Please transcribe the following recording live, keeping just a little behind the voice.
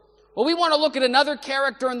Well, we want to look at another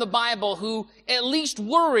character in the Bible who at least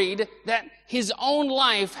worried that his own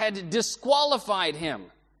life had disqualified him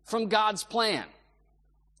from God's plan.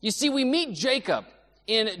 You see, we meet Jacob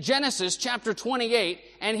in Genesis chapter 28,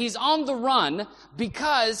 and he's on the run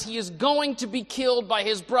because he is going to be killed by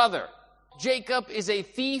his brother. Jacob is a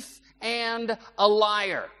thief and a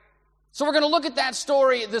liar. So we're going to look at that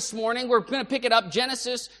story this morning. We're going to pick it up,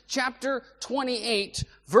 Genesis chapter 28,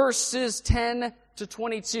 verses 10 to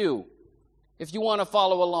 22, if you want to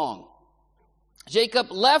follow along.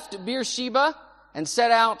 Jacob left Beersheba and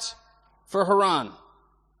set out for Haran.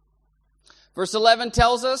 Verse 11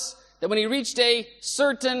 tells us that when he reached a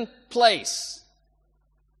certain place,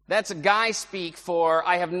 that's a guy speak for,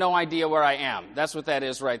 I have no idea where I am. That's what that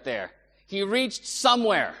is right there. He reached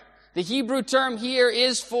somewhere. The Hebrew term here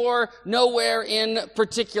is for nowhere in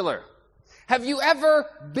particular. Have you ever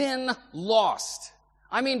been lost?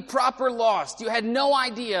 I mean, proper lost. You had no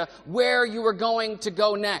idea where you were going to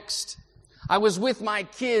go next. I was with my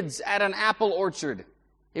kids at an apple orchard.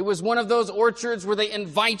 It was one of those orchards where they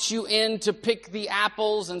invite you in to pick the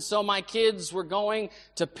apples, and so my kids were going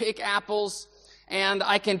to pick apples. And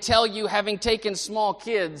I can tell you, having taken small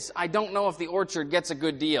kids, I don't know if the orchard gets a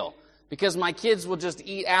good deal, because my kids will just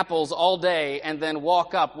eat apples all day and then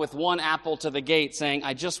walk up with one apple to the gate saying,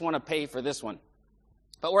 I just want to pay for this one.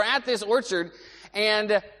 But we're at this orchard,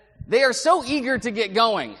 and they are so eager to get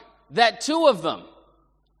going that two of them,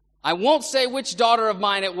 I won't say which daughter of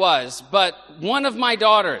mine it was, but one of my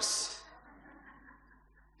daughters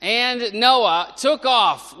and Noah took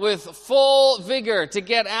off with full vigor to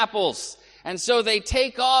get apples. And so they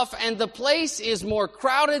take off, and the place is more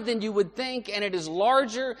crowded than you would think, and it is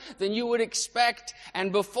larger than you would expect.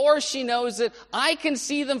 And before she knows it, I can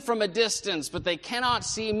see them from a distance, but they cannot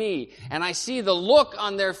see me. And I see the look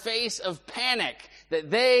on their face of panic that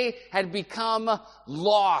they had become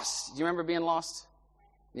lost. Do you remember being lost?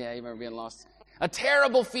 Yeah, you remember being lost? A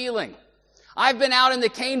terrible feeling. I've been out in the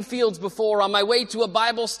cane fields before on my way to a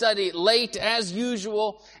Bible study, late as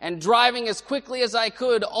usual, and driving as quickly as I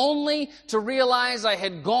could, only to realize I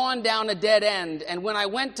had gone down a dead end. And when I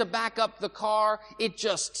went to back up the car, it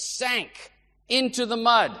just sank into the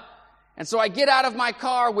mud. And so I get out of my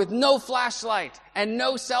car with no flashlight and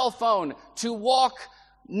no cell phone to walk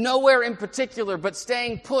nowhere in particular, but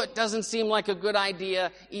staying put doesn't seem like a good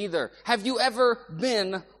idea either. Have you ever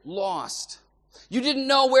been lost? You didn't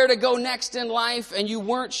know where to go next in life, and you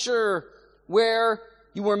weren't sure where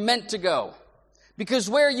you were meant to go. Because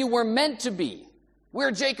where you were meant to be,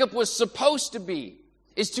 where Jacob was supposed to be,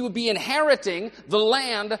 is to be inheriting the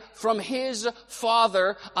land from his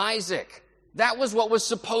father Isaac. That was what was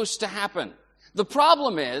supposed to happen. The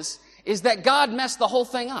problem is that God messed the whole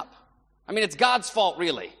thing up. I mean, it's God's fault,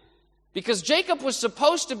 really. Because Jacob was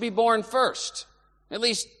supposed to be born first. At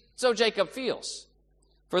least, so Jacob feels.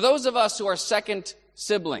 For those of us who are second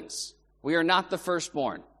siblings, we are not the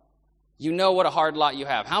firstborn. You know what a hard lot you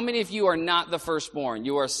have. How many of you are not the firstborn?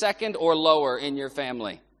 You are second or lower in your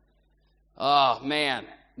family. Oh,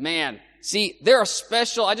 man. See, there are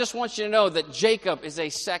special, I just want you to know that Jacob is a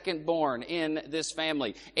secondborn in this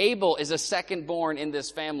family. Abel is a secondborn in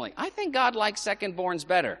this family. I think God likes secondborns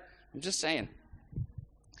better. I'm just saying.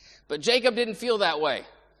 But Jacob didn't feel that way.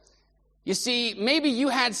 You see, maybe you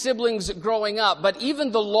had siblings growing up, but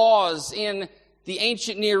even the laws in the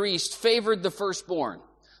ancient Near East favored the firstborn.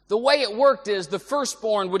 The way it worked is the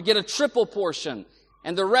firstborn would get a triple portion,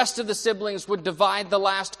 and the rest of the siblings would divide the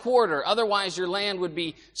last quarter. Otherwise, your land would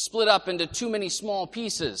be split up into too many small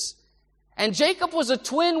pieces. And Jacob was a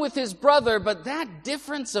twin with his brother, but that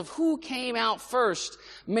difference of who came out first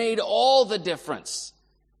made all the difference.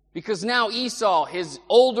 Because now Esau, his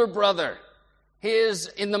older brother,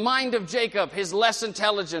 in the mind of Jacob, his less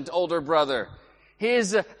intelligent older brother,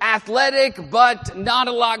 his athletic but not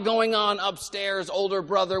a lot going on upstairs older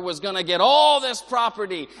brother was going to get all this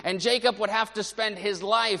property, and Jacob would have to spend his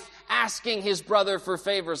life asking his brother for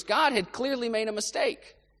favors. God had clearly made a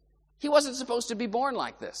mistake. He wasn't supposed to be born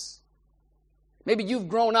like this. Maybe you've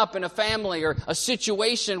grown up in a family or a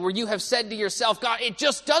situation where you have said to yourself, God, it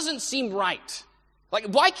just doesn't seem right. Like,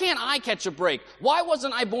 why can't I catch a break? Why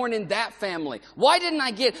wasn't I born in that family? Why didn't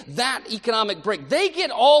I get that economic break? They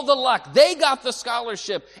get all the luck. They got the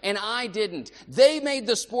scholarship, and I didn't. They made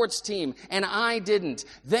the sports team, and I didn't.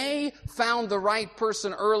 They found the right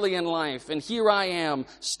person early in life, and here I am,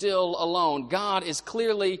 still alone. God is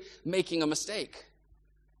clearly making a mistake.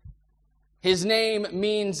 His name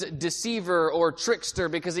means deceiver or trickster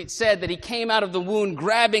because it said that he came out of the wound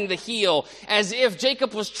grabbing the heel as if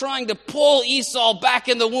Jacob was trying to pull Esau back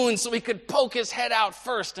in the wound so he could poke his head out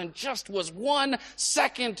first and just was 1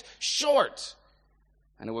 second short.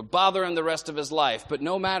 And it would bother him the rest of his life. But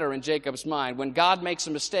no matter in Jacob's mind, when God makes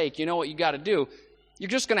a mistake, you know what you got to do?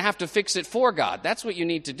 You're just going to have to fix it for God. That's what you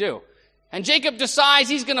need to do. And Jacob decides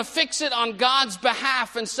he's going to fix it on God's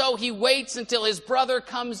behalf. And so he waits until his brother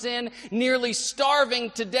comes in, nearly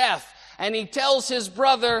starving to death. And he tells his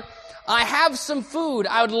brother, I have some food.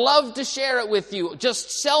 I would love to share it with you.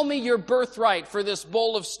 Just sell me your birthright for this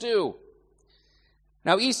bowl of stew.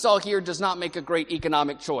 Now Esau here does not make a great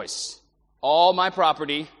economic choice. All my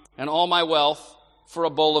property and all my wealth for a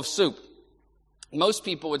bowl of soup. Most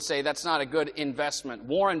people would say that's not a good investment.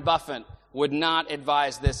 Warren Buffett would not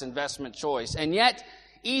advise this investment choice. And yet,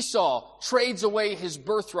 Esau trades away his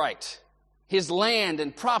birthright, his land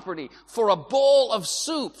and property, for a bowl of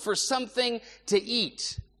soup, for something to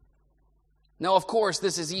eat. Now, of course,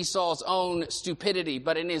 this is Esau's own stupidity,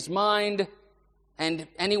 but in his mind, and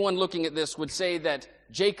anyone looking at this would say that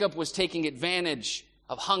Jacob was taking advantage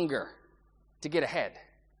of hunger to get ahead.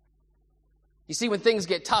 You see, when things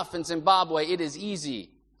get tough in Zimbabwe, it is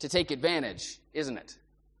easy to take advantage, isn't it?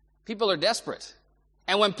 People are desperate.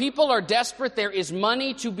 And when people are desperate, there is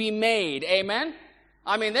money to be made. Amen?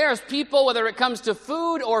 I mean, there's people, whether it comes to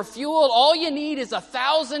food or fuel, all you need is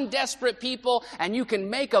 1,000 desperate people and you can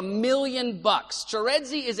make $1 million.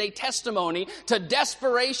 Cherezi is a testimony to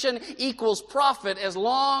desperation equals profit as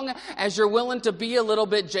long as you're willing to be a little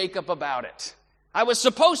bit Jacob about it. I was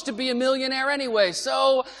supposed to be a millionaire anyway,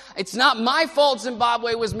 so it's not my fault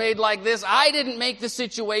Zimbabwe was made like this. I didn't make the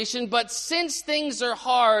situation, but since things are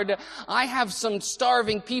hard, I have some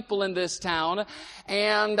starving people in this town,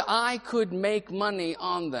 and I could make money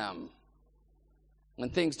on them when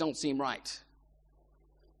things don't seem right.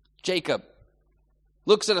 Jacob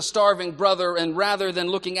looks at a starving brother, and rather than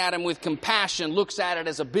looking at him with compassion, looks at it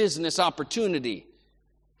as a business opportunity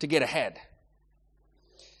to get ahead.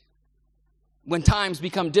 When times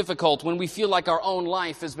become difficult, when we feel like our own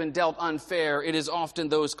life has been dealt unfair, it is often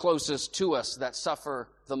those closest to us that suffer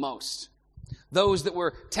the most. Those that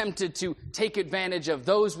we're tempted to take advantage of,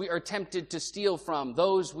 those we are tempted to steal from,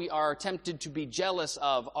 those we are tempted to be jealous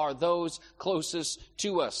of, are those closest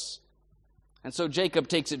to us. And so Jacob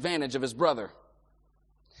takes advantage of his brother.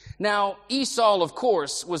 Now, Esau, of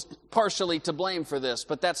course, was partially to blame for this,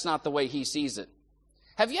 but that's not the way he sees it.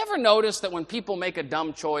 Have you ever noticed that when people make a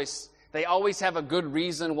dumb choice, they always have a good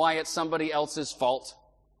reason why it's somebody else's fault?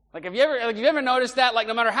 Like, have you ever noticed that? Like,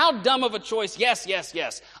 no matter how dumb of a choice,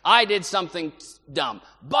 yes, I did something dumb.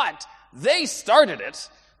 But they started it,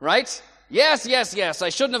 right? Yes, I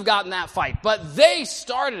shouldn't have gotten that fight. But they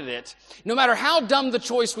started it. No matter how dumb the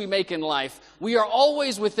choice we make in life, we are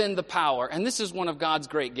always within the power. And this is one of God's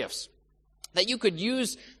great gifts. That you could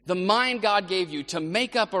use the mind God gave you to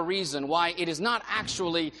make up a reason why it is not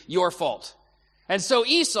actually your fault. And so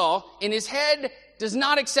Esau, in his head, does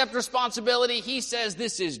not accept responsibility. He says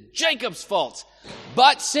this is Jacob's fault.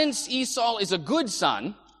 But since Esau is a good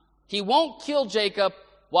son, he won't kill Jacob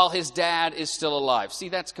while his dad is still alive. See,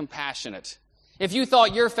 that's compassionate. If you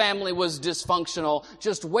thought your family was dysfunctional,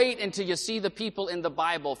 just wait until you see the people in the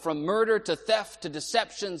Bible. From murder to theft to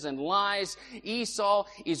deceptions and lies, Esau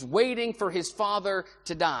is waiting for his father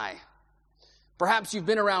to die. Perhaps you've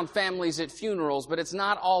been around families at funerals, but it's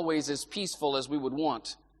not always as peaceful as we would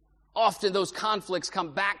want. Often those conflicts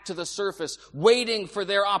come back to the surface, waiting for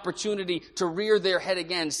their opportunity to rear their head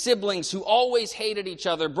again. Siblings who always hated each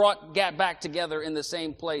other brought back together in the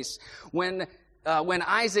same place. When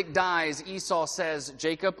Isaac dies, Esau says,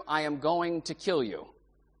 Jacob, I am going to kill you.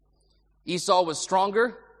 Esau was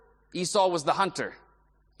stronger. Esau was the hunter.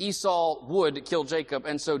 Esau would kill Jacob,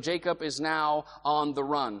 and so Jacob is now on the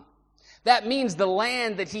run. That means the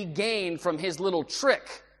land that he gained from his little trick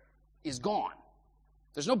is gone.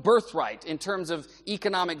 There's no birthright in terms of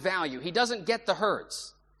economic value. He doesn't get the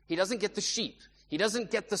herds. He doesn't get the sheep. He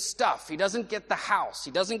doesn't get the stuff. He doesn't get the house.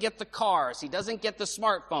 He doesn't get the cars. He doesn't get the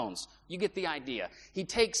smartphones. You get the idea. He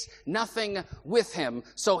takes nothing with him.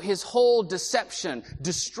 So his whole deception,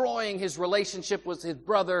 destroying his relationship with his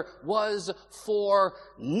brother, was for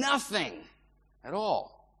nothing at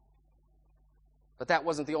all. But that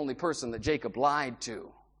wasn't the only person that Jacob lied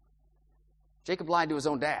to. Jacob lied to his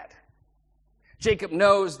own dad. Jacob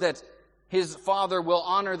knows that his father will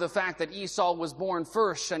honor the fact that Esau was born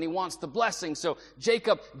first and he wants the blessing. So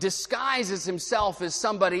Jacob disguises himself as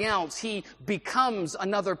somebody else. He becomes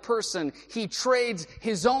another person. He trades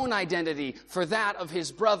his own identity for that of his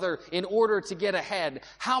brother in order to get ahead.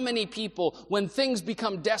 How many people, when things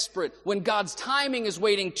become desperate, when God's timing is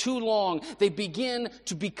waiting too long, they begin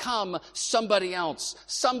to become somebody else,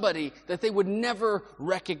 somebody that they would never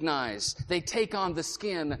recognize. They take on the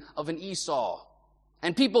skin of an Esau.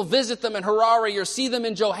 And people visit them in Harare or see them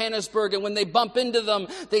in Johannesburg, and when they bump into them,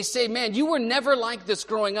 they say, man, you were never like this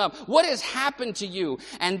growing up. What has happened to you?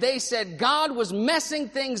 And they said, God was messing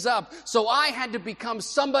things up, so I had to become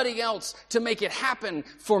somebody else to make it happen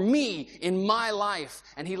for me in my life.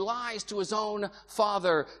 And he lies to his own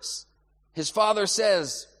father. His father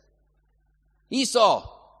says, Esau,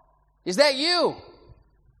 is that you?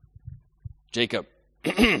 Jacob,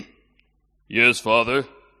 yes, father.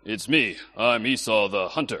 It's me. I'm Esau the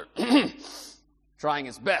hunter. Trying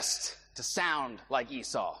his best to sound like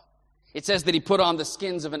Esau. It says that he put on the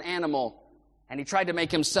skins of an animal and he tried to make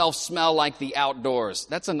himself smell like the outdoors.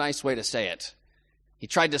 That's a nice way to say it. He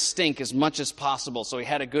tried to stink as much as possible so he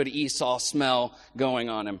had a good Esau smell going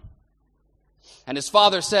on him. And his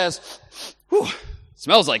father says, whew,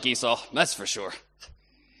 smells like Esau, that's for sure.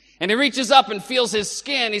 And he reaches up and feels his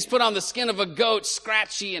skin. He's put on the skin of a goat,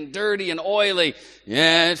 scratchy and dirty and oily.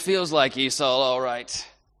 Yeah, it feels like Esau, all right.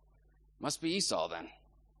 Must be Esau then.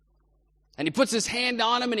 And he puts his hand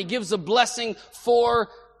on him and he gives a blessing for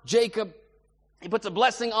Jacob. He puts a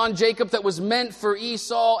blessing on Jacob that was meant for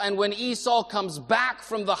Esau. And when Esau comes back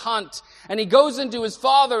from the hunt and he goes into his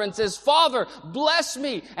father and says, Father, bless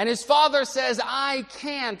me. And his father says, I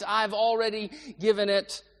can't. I've already given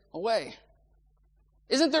it away.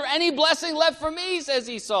 Isn't there any blessing left for me, says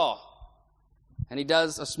Esau. And he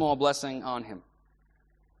does a small blessing on him.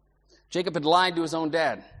 Jacob had lied to his own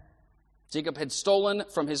dad. Jacob had stolen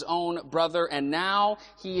from his own brother, and now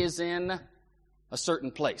he is in a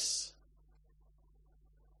certain place.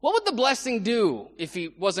 What would the blessing do if he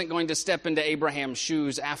wasn't going to step into Abraham's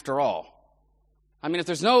shoes after all? I mean, if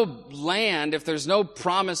there's no land, if there's no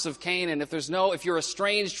promise of Canaan, if you're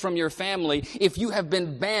estranged from your family, if you have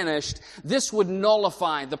been banished, this would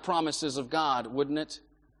nullify the promises of God, wouldn't it?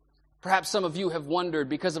 Perhaps some of you have wondered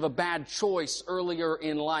because of a bad choice earlier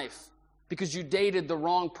in life, because you dated the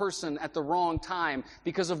wrong person at the wrong time,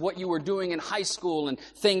 because of what you were doing in high school and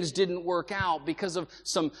things didn't work out, because of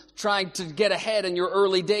some trying to get ahead in your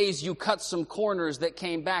early days, you cut some corners that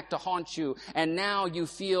came back to haunt you, and now you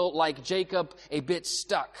feel like Jacob, a bit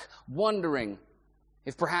stuck, wondering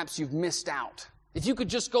if perhaps you've missed out. If you could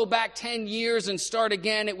just go back 10 years and start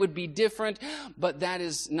again, it would be different, but that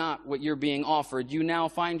is not what you're being offered. You now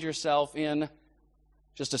find yourself in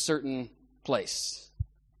just a certain place.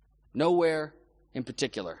 Nowhere in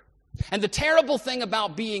particular. And the terrible thing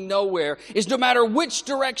about being nowhere is no matter which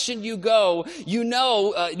direction you go,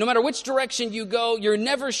 no matter which direction you go, you're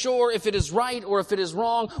never sure if it is right or if it is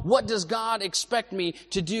wrong. What does God expect me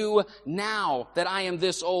to do now that I am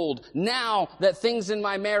this old? Now that things in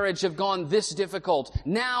my marriage have gone this difficult?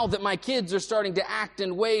 Now that my kids are starting to act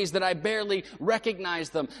in ways that I barely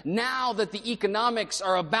recognize them? Now that the economics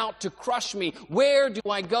are about to crush me? Where do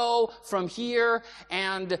I go from here?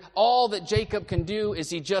 And all that Jacob can do is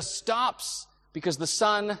he just stops because the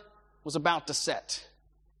sun was about to set.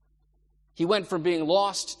 He went from being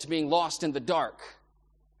lost to being lost in the dark.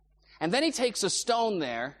 And then he takes a stone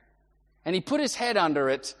there and he put his head under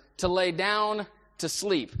it to lay down to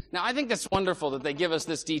sleep. Now, I think that's wonderful that they give us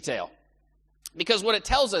this detail, because what it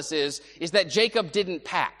tells us is that Jacob didn't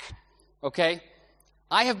pack, okay?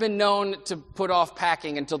 I have been known to put off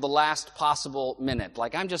packing until the last possible minute.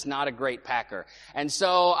 Like, I'm just not a great packer. And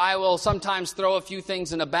so I will sometimes throw a few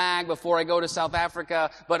things in a bag before I go to South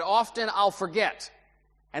Africa, but often I'll forget.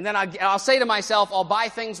 And then I'll say to myself, I'll buy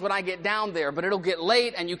things when I get down there, but it'll get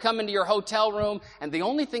late and you come into your hotel room and the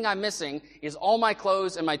only thing I'm missing is all my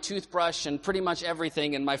clothes and my toothbrush and pretty much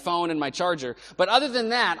everything and my phone and my charger. But other than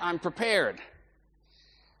that, I'm prepared.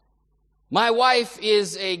 My wife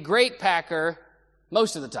is a great packer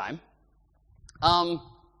most of the time.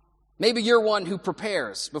 Maybe you're one who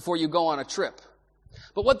prepares before you go on a trip.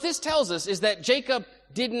 But what this tells us is that Jacob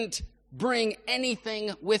didn't bring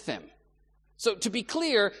anything with him. So to be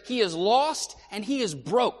clear, he is lost and he is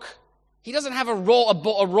broke. He doesn't have a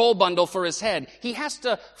roll bundle for his head. He has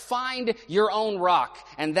to find your own rock,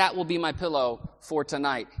 and that will be my pillow for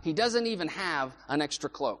tonight. He doesn't even have an extra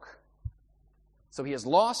cloak. So he is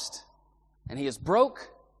lost and he is broke.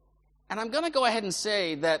 And I'm going to go ahead and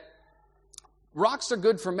say that rocks are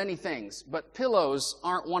good for many things, but pillows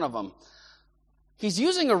aren't one of them. He's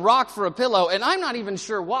using a rock for a pillow, and I'm not even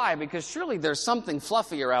sure why, because surely there's something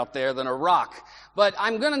fluffier out there than a rock. But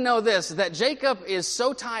I'm going to know this, that Jacob is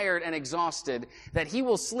so tired and exhausted that he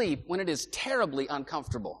will sleep when it is terribly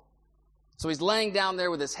uncomfortable. So he's laying down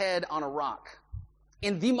there with his head on a rock,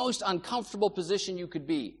 in the most uncomfortable position you could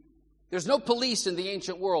be. There's no police in the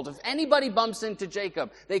ancient world. If anybody bumps into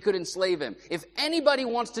Jacob, they could enslave him. If anybody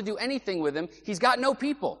wants to do anything with him, he's got no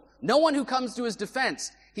people. No one who comes to his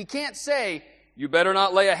defense. He can't say, You better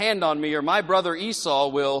not lay a hand on me or my brother Esau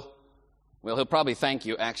will, well, he'll probably thank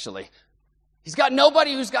you, actually. He's got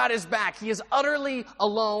nobody who's got his back. He is utterly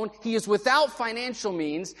alone. He is without financial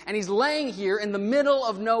means, and he's laying here in the middle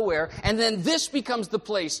of nowhere. And then this becomes the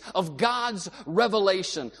place of God's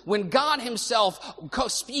revelation, when God himself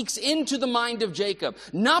speaks into the mind of Jacob,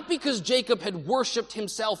 not because Jacob had worshiped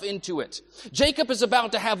himself into it. Jacob is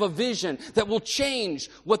about to have a vision that will change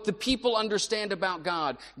what the people understand about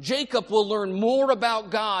God. Jacob will learn more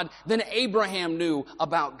about God than Abraham knew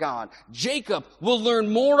about God. Jacob will learn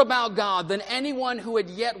more about God than anyone who had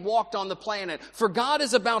yet walked on the planet. For God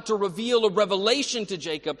is about to reveal a revelation to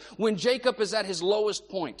Jacob when Jacob is at his lowest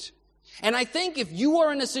point. And I think if you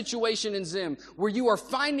are in a situation in Zim where you are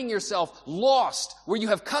finding yourself lost, where you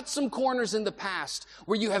have cut some corners in the past,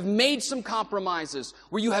 where you have made some compromises,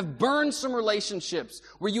 where you have burned some relationships,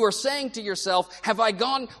 where you are saying to yourself, have I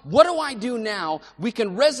gone, what do I do now? We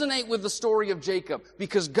can resonate with the story of Jacob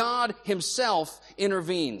because God himself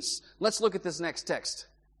intervenes. Let's look at this next text.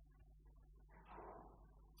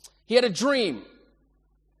 He had a dream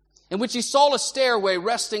in which he saw a stairway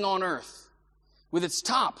resting on earth with its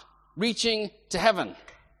top reaching to heaven.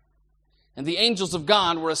 And the angels of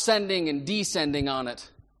God were ascending and descending on it.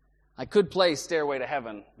 I could play Stairway to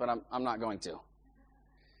Heaven, but I'm not going to.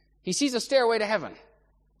 He sees a stairway to heaven.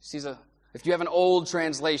 If you have an old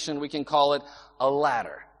translation, we can call it a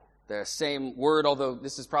ladder. The same word, although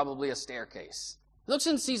this is probably a staircase. He looks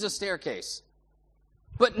and sees a staircase.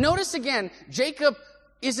 But notice again, Jacob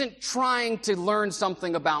isn't trying to learn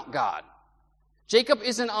something about God. Jacob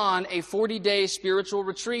isn't on a 40-day spiritual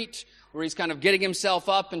retreat where he's kind of getting himself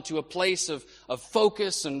up into a place of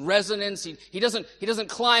focus and resonance. He doesn't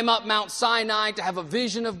climb up Mount Sinai to have a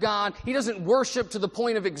vision of God. He doesn't worship to the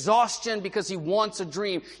point of exhaustion because he wants a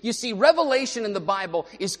dream. You see, revelation in the Bible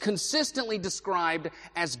is consistently described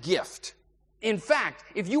as gift. In fact,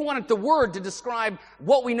 if you wanted the word to describe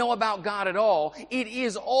what we know about God at all, it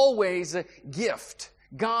is always a gift.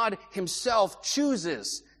 God himself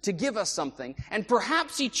chooses to give us something, and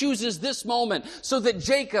perhaps he chooses this moment so that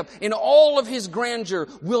Jacob, in all of his grandeur,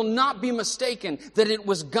 will not be mistaken that it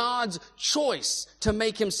was God's choice to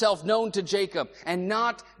make himself known to Jacob and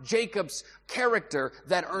not Jacob's character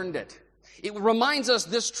that earned it. It reminds us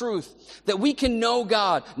this truth, that we can know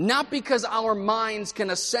God not because our minds can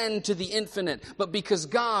ascend to the infinite, but because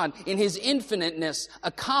God, in his infiniteness,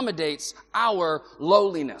 accommodates our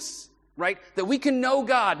lowliness. Right? That we can know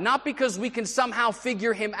God, not because we can somehow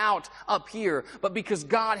figure him out up here, but because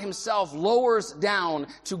God himself lowers down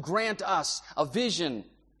to grant us a vision,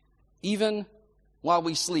 even while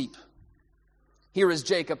we sleep. Here is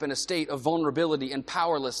Jacob in a state of vulnerability and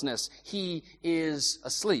powerlessness. He is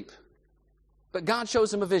asleep. But God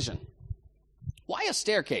shows him a vision. Why a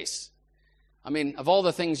staircase? I mean, of all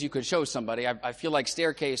the things you could show somebody, I feel like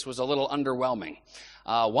staircase was a little underwhelming.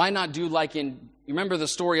 Why not do like you remember the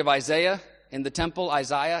story of Isaiah in the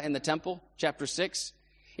temple, chapter 6?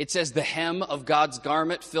 It says the hem of God's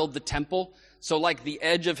garment filled the temple. So like the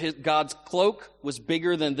edge of God's cloak was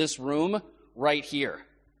bigger than this room right here.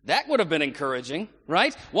 That would have been encouraging,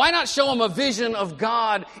 right? Why not show him a vision of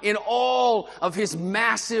God in all of his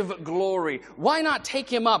massive glory? Why not take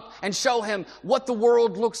him up and show him what the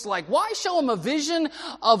world looks like? Why show him a vision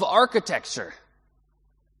of architecture?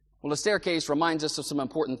 Well, the staircase reminds us of some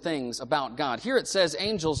important things about God. Here it says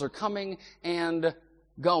angels are coming and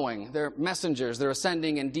going. They're messengers. They're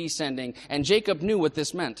ascending and descending. And Jacob knew what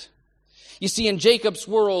this meant. You see, in Jacob's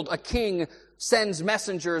world, a king sends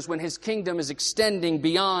messengers when his kingdom is extending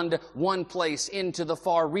beyond one place into the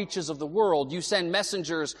far reaches of the world. You send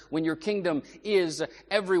messengers when your kingdom is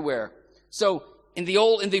everywhere. So in the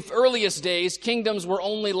earliest days, kingdoms were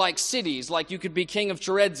only like cities, like you could be king of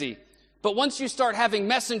Cheredi. But once you start having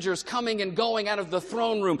messengers coming and going out of the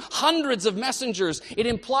throne room, hundreds of messengers, it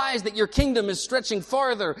implies that your kingdom is stretching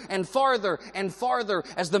farther and farther and farther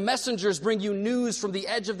as the messengers bring you news from the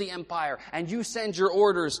edge of the empire and you send your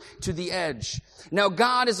orders to the edge. Now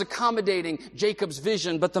God is accommodating Jacob's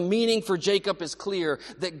vision, but the meaning for Jacob is clear,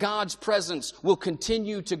 that God's presence will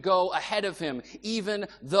continue to go ahead of him even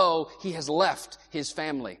though he has left his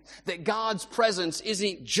family. That God's presence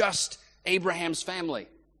isn't just Abraham's family.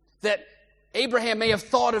 That Abraham may have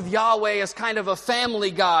thought of Yahweh as kind of a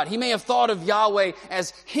family God. He may have thought of Yahweh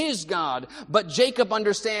as his God. But Jacob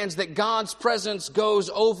understands that God's presence goes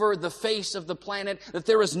over the face of the planet, that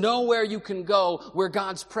there is nowhere you can go where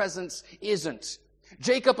God's presence isn't.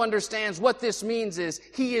 Jacob understands what this means is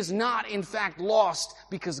he is not in fact lost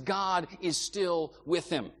because God is still with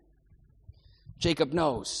him. Jacob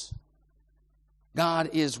knows God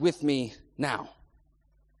is with me now.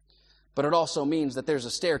 But it also means that there's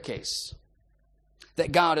a staircase.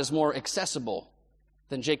 that God is more accessible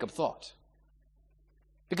than Jacob thought.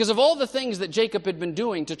 Because of all the things that Jacob had been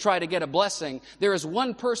doing to try to get a blessing, there is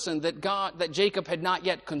one person that Jacob had not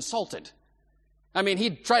yet consulted. I mean,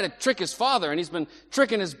 he'd try to trick his father, and he's been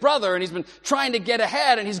tricking his brother, and he's been trying to get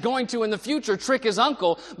ahead, and he's going to, in the future, trick his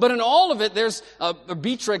uncle. But in all of it, there's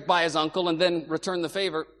be tricked by his uncle and then return the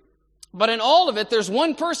favor. But in all of it, there's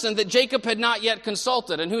one person that Jacob had not yet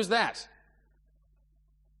consulted, and who's that?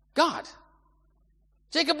 God.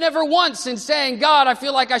 Jacob never once in saying, God, I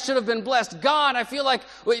feel like I should have been blessed. God, I feel like...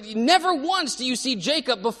 Never once do you see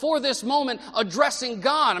Jacob before this moment addressing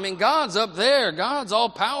God. I mean, God's up there. God's all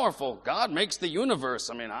powerful. God makes the universe.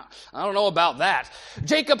 I mean, I don't know about that.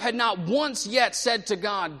 Jacob had not once yet said to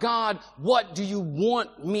God, God, what do you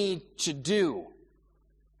want me to do?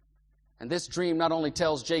 And this dream not only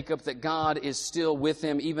tells Jacob that God is still with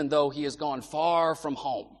him even though he has gone far from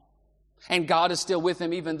home. And God is still with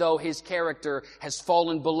him even though his character has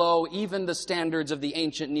fallen below even the standards of the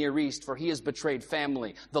ancient Near East, for he has betrayed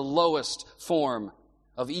family, the lowest form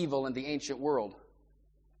of evil in the ancient world.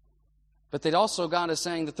 But that also God is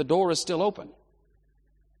saying that the door is still open,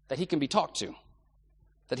 that he can be talked to,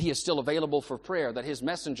 that he is still available for prayer, that his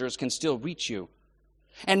messengers can still reach you.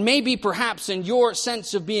 And maybe perhaps in your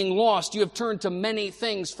sense of being lost, you have turned to many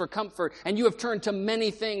things for comfort, and you have turned to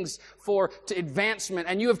many things to advancement,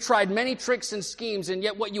 and you have tried many tricks and schemes, and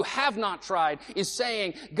yet what you have not tried is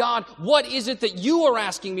saying, God, what is it that you are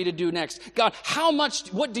asking me to do next? God,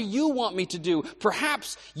 what do you want me to do?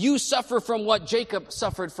 Perhaps you suffer from what Jacob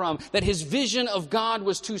suffered from, that his vision of God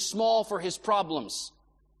was too small for his problems.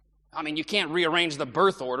 I mean, you can't rearrange the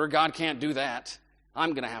birth order. God can't do that. I'm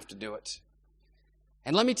going to have to do it.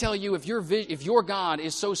 And let me tell you, if your God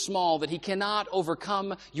is so small that he cannot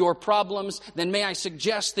overcome your problems, then may I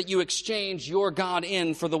suggest that you exchange your God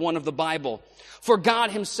for the one of the Bible. For God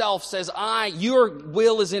himself says, your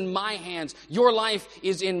will is in my hands. Your life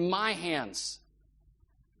is in my hands.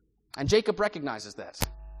 And Jacob recognizes that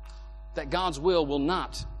God's will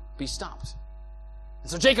not be stopped. And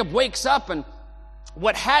so Jacob wakes up, and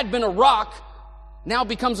what had been a rock now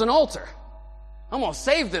becomes an altar. I'm going to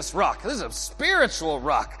save this rock. This is a spiritual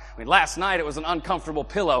rock. I mean, last night it was an uncomfortable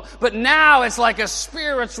pillow, but now it's like a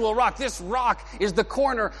spiritual rock. This rock is the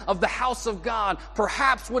corner of the house of God.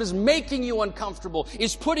 Perhaps what is making you uncomfortable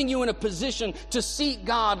is putting you in a position to seek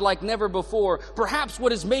God like never before. Perhaps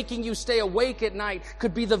what is making you stay awake at night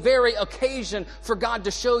could be the very occasion for God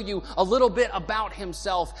to show you a little bit about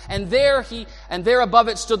himself. And there above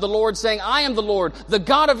it stood the Lord saying, I am the Lord, the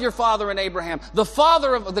God of your father and Abraham,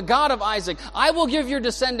 the God of Isaac. I will give your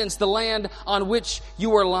descendants the land on which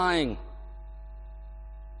you are lying.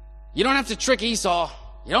 You don't have to trick Esau.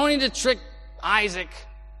 You don't need to trick Isaac.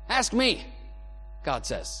 Ask me, God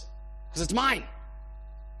says, because it's mine,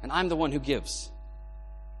 and I'm the one who gives.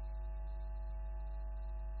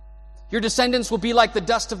 Your descendants will be like the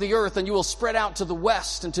dust of the earth, and you will spread out to the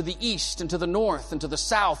west and to the east and to the north and to the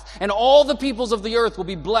south, and all the peoples of the earth will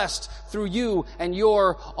be blessed through you and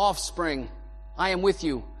your offspring. I am with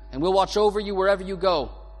you, and will watch over you wherever you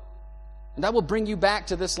go. And I will bring you back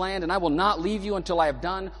to this land, and I will not leave you until I have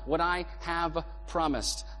done what I have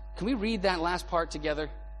promised. Can we read that last part together?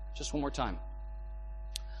 Just one more time.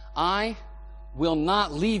 I will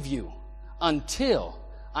not leave you until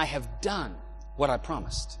I have done what I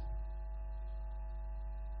promised.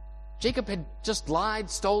 Jacob had just lied,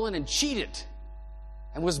 stolen, and cheated,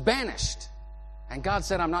 and was banished. And God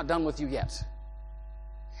said, I'm not done with you yet.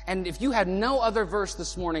 And if you had no other verse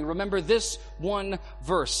this morning, remember this one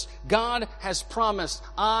verse. God has promised,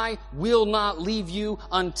 I will not leave you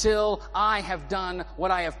until I have done what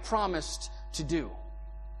I have promised to do.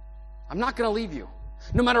 I'm not going to leave you.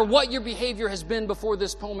 No matter what your behavior has been before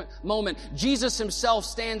this moment, Jesus himself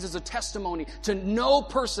stands as a testimony to no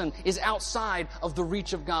person is outside of the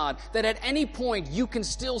reach of God. That at any point you can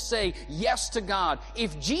still say yes to God.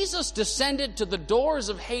 If Jesus descended to the doors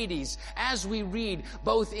of Hades, as we read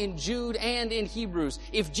both in Jude and in Hebrews,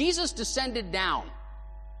 if Jesus descended down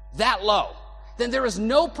that low, then there is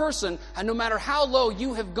no person, and no matter how low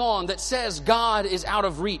you have gone, that says God is out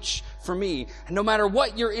of reach for me. And no matter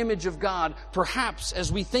what your image of God, perhaps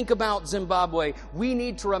as we think about Zimbabwe, we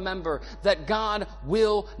need to remember that God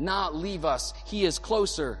will not leave us. He is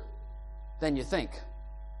closer than you think.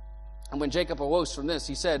 And when Jacob arose from this,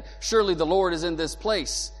 he said, surely the Lord is in this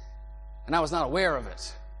place, and I was not aware of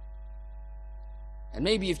it. And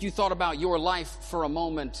maybe if you thought about your life for a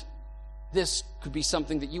moment, this could be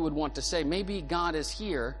something that you would want to say. Maybe God is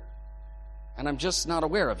here, and I'm just not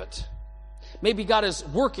aware of it. Maybe God is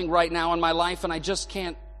working right now in my life, and I just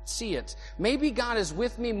can't see it. Maybe God is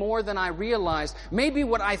with me more than I realized. Maybe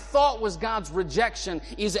what I thought was God's rejection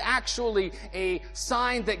is actually a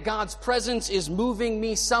sign that God's presence is moving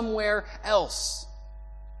me somewhere else.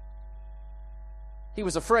 He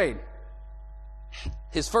was afraid.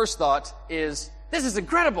 His first thought is, this is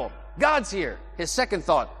incredible. God's here. His second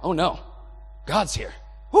thought, oh no, God's here.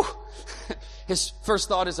 Whew. His first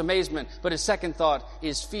thought is amazement, but his second thought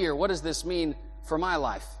is fear. What does this mean for my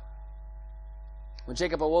life? When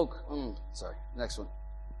Jacob awoke, next one.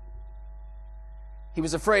 He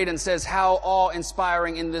was afraid and says, how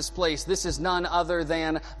awe-inspiring in this place. This is none other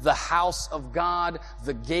than the house of God,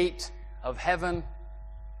 the gate of heaven.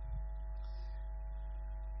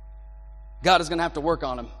 God is going to have to work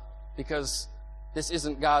on him because this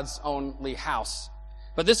isn't God's only house.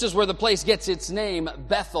 But this is where the place gets its name,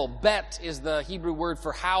 Bethel. Bet is the Hebrew word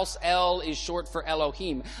for house. El is short for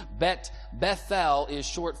Elohim. Bethel is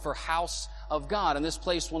short for house of God. And this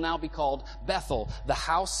place will now be called Bethel, the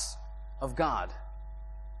house of God.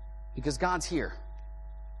 Because God's here.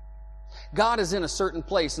 God is in a certain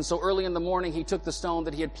place, and so early in the morning he took the stone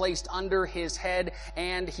that he had placed under his head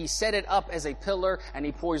and he set it up as a pillar, and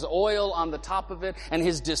he pours oil on the top of it, and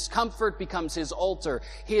his discomfort becomes his altar.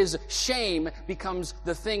 His shame becomes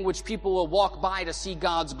the thing which people will walk by to see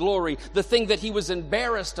God's glory. The thing that he was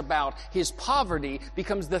embarrassed about, his poverty,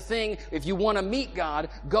 becomes the thing, if you want to meet God,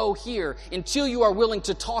 go here. Until you are willing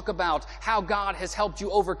to talk about how God has helped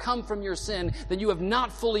you overcome from your sin, then you have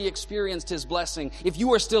not fully experienced his blessing. If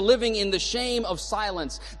you are still living in the shame of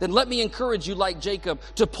silence, then let me encourage you, like Jacob,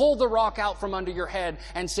 to pull the rock out from under your head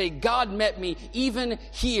and say, God met me even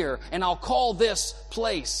here, and I'll call this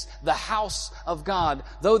place the house of God,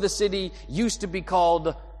 though the city used to be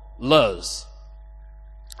called Luz.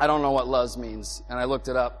 I don't know what Luz means, and I looked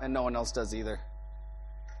it up, and no one else does either.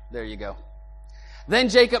 There you go. Then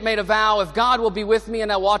Jacob made a vow, if God will be with me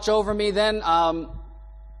and watch over me, then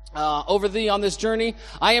over thee on this journey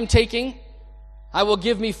I will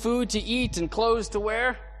give me food to eat and clothes to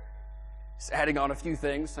wear. Just adding on a few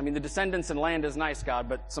things. I mean, the descendants and land is nice, God,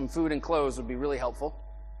 but some food and clothes would be really helpful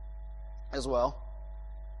as well.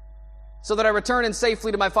 So that I return in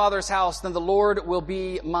safely to my father's house, then the Lord will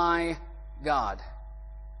be my God.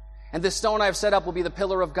 And this stone I have set up will be the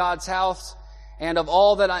pillar of God's house, and of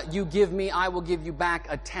all that you give me, I will give you back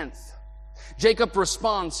 1/10. Jacob's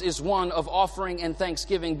response is one of offering and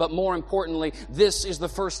thanksgiving, but more importantly, this is the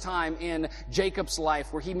first time in Jacob's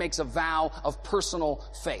life where he makes a vow of personal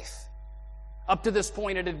faith. Up to this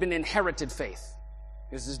point, it had been inherited faith.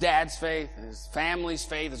 It was his dad's faith, his family's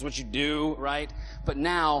faith, is what you do, right? But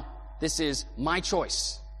now, this is my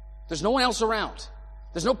choice. There's no one else around.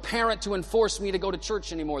 There's no parent to enforce me to go to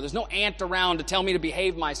church anymore. There's no aunt around to tell me to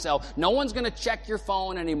behave myself. No one's going to check your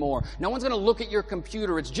phone anymore. No one's going to look at your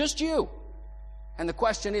computer. It's just you. And the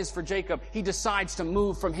question is for Jacob, he decides to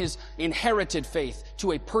move from his inherited faith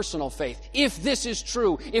to a personal faith. If this is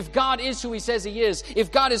true, if God is who he says he is,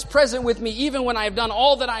 if God is present with me even when I have done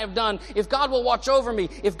all that I have done, if God will watch over me,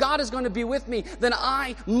 if God is going to be with me, then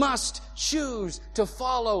I must choose to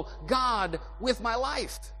follow God with my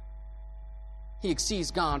life. He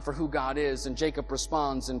sees God for who God is, and Jacob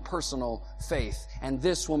responds in personal faith. And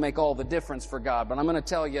this will make all the difference for God. But I'm going to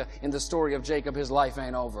tell you, in the story of Jacob, his life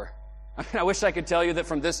ain't over. I mean, I wish I could tell you that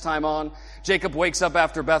from this time on, Jacob wakes up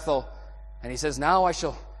after Bethel and he says, now I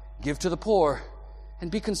shall give to the poor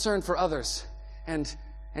and be concerned for others and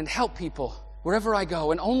help people wherever I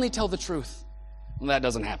go and only tell the truth. Well, that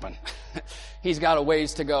doesn't happen. He's got a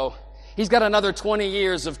ways to go. He's got another 20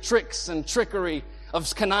 years of tricks and trickery,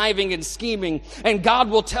 of conniving and scheming. And God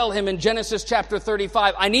will tell him in Genesis chapter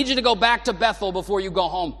 35, I need you to go back to Bethel before you go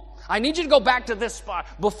home. I need you to go back to this spot.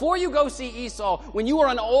 Before you go see Esau, when you are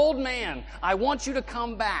an old man, I want you to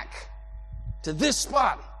come back to this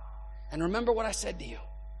spot and remember what I said to you.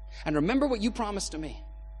 And remember what you promised to me.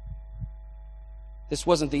 This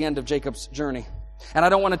wasn't the end of Jacob's journey. And I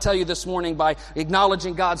don't want to tell you this morning by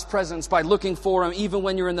acknowledging God's presence, by looking for him even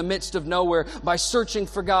when you're in the midst of nowhere, by searching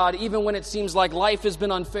for God even when it seems like life has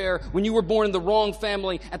been unfair, when you were born in the wrong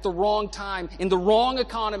family, at the wrong time, in the wrong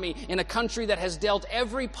economy, in a country that has dealt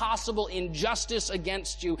every possible injustice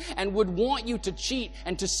against you and would want you to cheat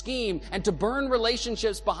and to scheme and to burn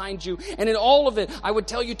relationships behind you. And in all of it, I would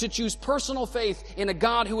tell you to choose personal faith in a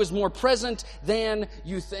God who is more present than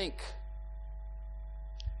you think.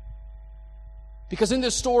 Because in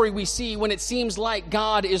this story we see when it seems like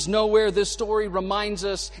God is nowhere, this story reminds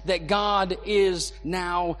us that God is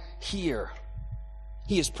now here.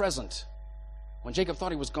 He is present when Jacob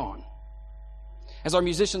thought he was gone. As our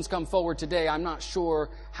musicians come forward today, I'm not sure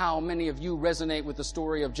how many of you resonate with the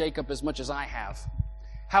story of Jacob as much as I have.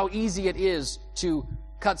 How easy it is to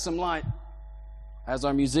cut some light as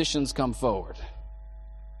our musicians come forward.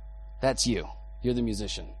 That's you. You're the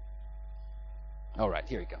musician. All right,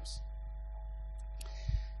 here he comes.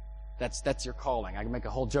 That's your calling. I can make a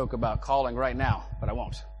whole joke about calling right now, but I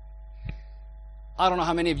won't. I don't know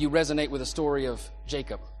how many of you resonate with the story of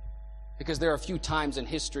Jacob, because there are a few times in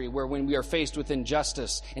history where when we are faced with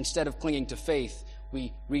injustice, instead of clinging to faith,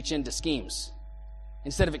 we reach into schemes.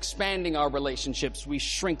 Instead of expanding our relationships, we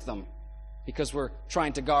shrink them because we're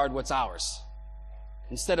trying to guard what's ours.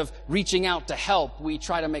 Instead of reaching out to help, we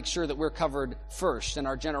try to make sure that we're covered first, and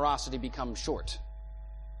our generosity becomes short.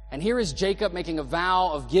 And here is Jacob making a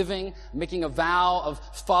vow of giving, making a vow of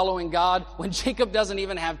following God. When Jacob doesn't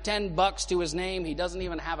even have $10 to his name, he doesn't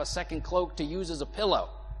even have a second cloak to use as a pillow,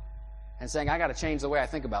 and saying, I got to change the way I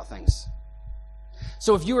think about things.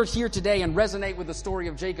 So if you are here today and resonate with the story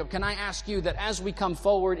of Jacob, can I ask you that as we come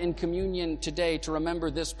forward in communion today to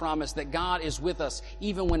remember this promise, that God is with us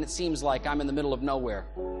even when it seems like I'm in the middle of nowhere,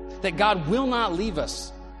 that God will not leave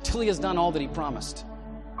us till he has done all that he promised.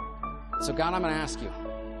 So God, I'm going to ask you,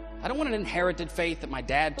 I don't want an inherited faith that my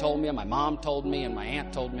dad told me and my mom told me and my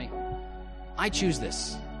aunt told me. I choose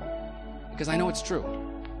this because I know it's true.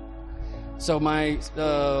 So my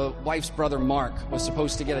wife's brother, Mark, was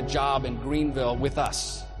supposed to get a job in Greenville with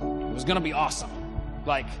us. It was going to be awesome.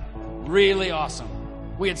 Like, really awesome.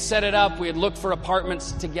 We had set it up. We had looked for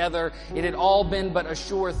apartments together. It had all been but a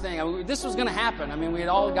sure thing. I mean, this was going to happen. I mean, we had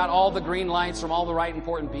all got all the green lights from all the right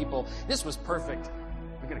important people. This was perfect.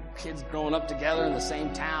 We got kids growing up together in the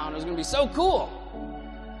same town. It was going to be so cool.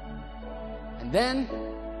 And then,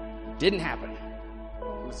 it didn't happen.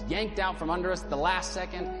 It was yanked out from under us at the last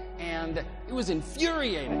second, and it was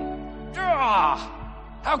infuriating.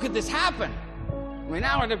 How could this happen? I mean,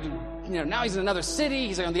 now he's in another city.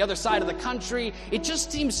 He's on the other side of the country. It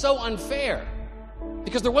just seems so unfair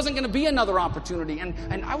because there wasn't going to be another opportunity.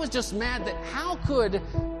 And I was just mad that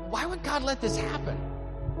why would God let this happen?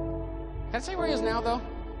 Can I say where he is now, though?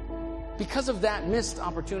 Because of that missed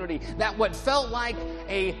opportunity, that what felt like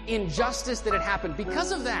a injustice that had happened,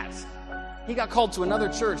 because of that, he got called to another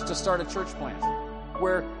church to start a church plant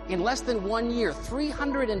where in less than 1 year,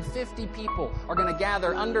 350 people are going to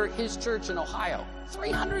gather under his church in Ohio.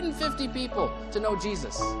 350 people to know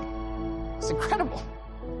Jesus. It's incredible.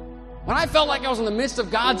 When I felt like I was in the midst of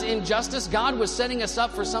God's injustice, God was setting us up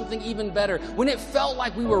for something even better. When it felt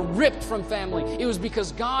like we were ripped from family, it was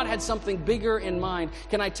because God had something bigger in mind.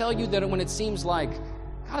 Can I tell you that when it seems like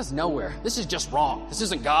God is nowhere, this is just wrong. This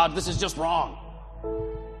isn't God, this is just wrong.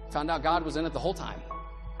 Found out God was in it the whole time.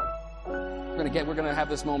 We're going to have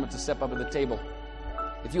this moment to step up at the table.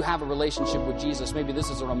 If you have a relationship with Jesus, maybe this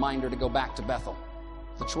is a reminder to go back to Bethel.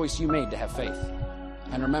 The choice you made to have faith.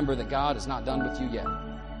 And remember that God is not done with you yet.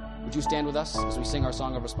 Would you stand with us as we sing our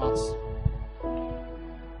song of response?